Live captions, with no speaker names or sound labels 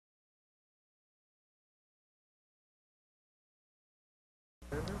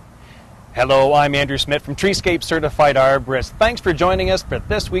Hello, I'm Andrew Smith from Treescape Certified Arborist. Thanks for joining us for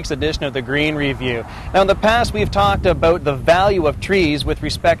this week's edition of the Green Review. Now, in the past, we've talked about the value of trees with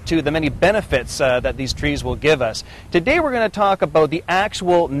respect to the many benefits that these trees will give us. Today, we're going to talk about the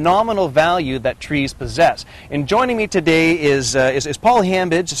actual nominal value that trees possess. And joining me today is Paul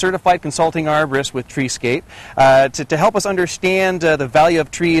Hambidge, a certified consulting arborist with Treescape, to help us understand the value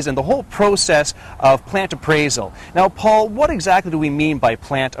of trees and the whole process of plant appraisal. Now, Paul, what exactly do we mean by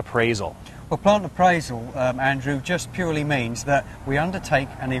plant appraisal? Well, plant appraisal, Andrew, just purely means that we undertake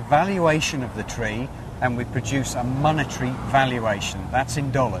an evaluation of the tree and we produce a monetary valuation. That's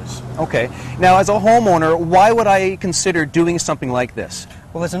in dollars. Okay. Now, as a homeowner, why would I consider doing something like this?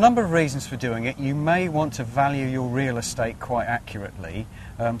 Well, there's a number of reasons for doing it. You may want to value your real estate quite accurately,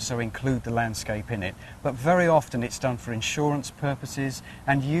 so include the landscape in it. But very often it's done for insurance purposes,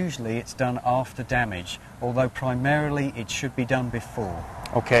 and usually it's done after damage, although primarily it should be done before.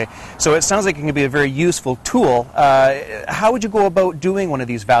 Okay, so it sounds like it can be a very useful tool. How would you go about doing one of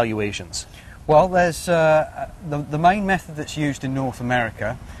these valuations? Well, there's the main method that's used in North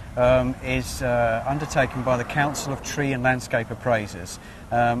America is undertaken by the Council of Tree and Landscape Appraisers,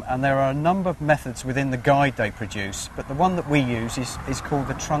 and there are a number of methods within the guide they produce, but the one that we use is called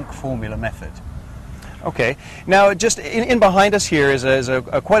the trunk formula method. Okay. Now, just in behind us here is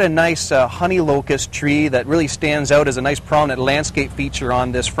quite a nice honey locust tree that really stands out as a nice prominent landscape feature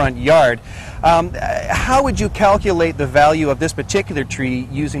on this front yard. How would you calculate the value of this particular tree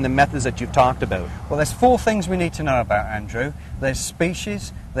using the methods that you've talked about? Well, there's four things we need to know about, Andrew. There's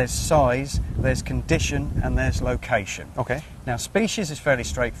species, there's size, there's condition, and there's location. Okay. Now, species is fairly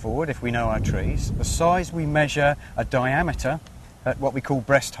straightforward if we know our trees. The size, we measure a diameter at what we call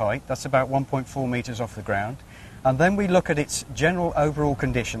breast height. That's about 1.4 metres off the ground. And then we look at its general overall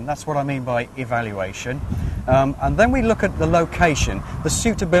condition. That's what I mean by evaluation. And then we look at the location, the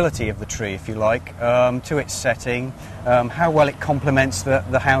suitability of the tree, if you like, to its setting, how well it complements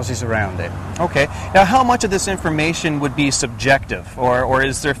the houses around it. Okay. Now, how much of this information would be subjective, or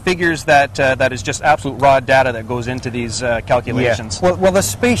is there figures that is just absolute raw data that goes into these calculations? Yeah. Well, the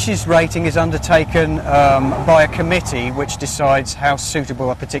species rating is undertaken by a committee which decides how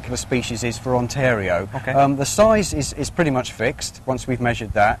suitable a particular species is for Ontario. Okay. The size is pretty much fixed once we've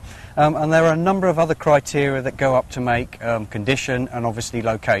measured that, and there are a number of other criteria that go up to make condition and obviously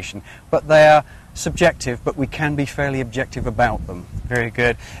location, but they are subjective, but we can be fairly objective about them. Very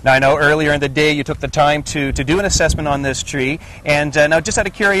good. Now, I know earlier in the day you took the time to do an assessment on this tree, and now just out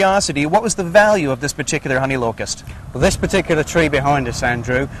of curiosity, what was the value of this particular honey locust? Well, this particular tree behind us,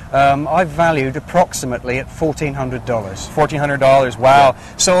 Andrew, I've valued approximately at $1,400. $1,400, wow.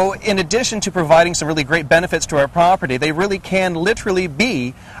 Yeah. So in addition to providing some really great benefits to our property, they really can literally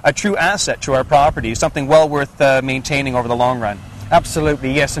be a true asset to our property, something well worth maintaining over the long run.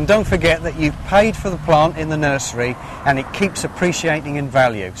 Absolutely, yes, and don't forget that you've paid for the plant in the nursery and it keeps appreciating in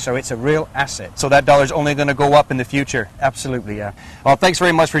value, so it's a real asset. So that dollar's only going to go up in the future? Absolutely, yeah. Well, thanks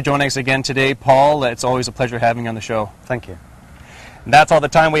very much for joining us again today, Paul. It's always a pleasure having you on the show. Thank you. And that's all the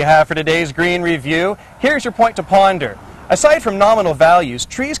time we have for today's Green Review. Here's your point to ponder. Aside from nominal values,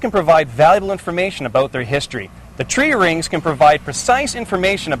 trees can provide valuable information about their history. The tree rings can provide precise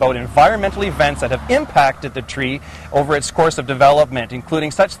information about environmental events that have impacted the tree over its course of development,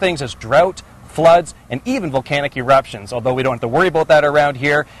 including such things as drought, floods, and even volcanic eruptions. Although we don't have to worry about that around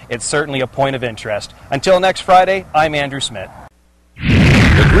here, it's certainly a point of interest. Until next Friday, I'm Andrew Smith.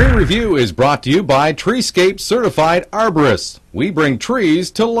 The Green Review is brought to you by Treescape Certified Arborists. We bring trees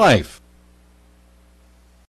to life.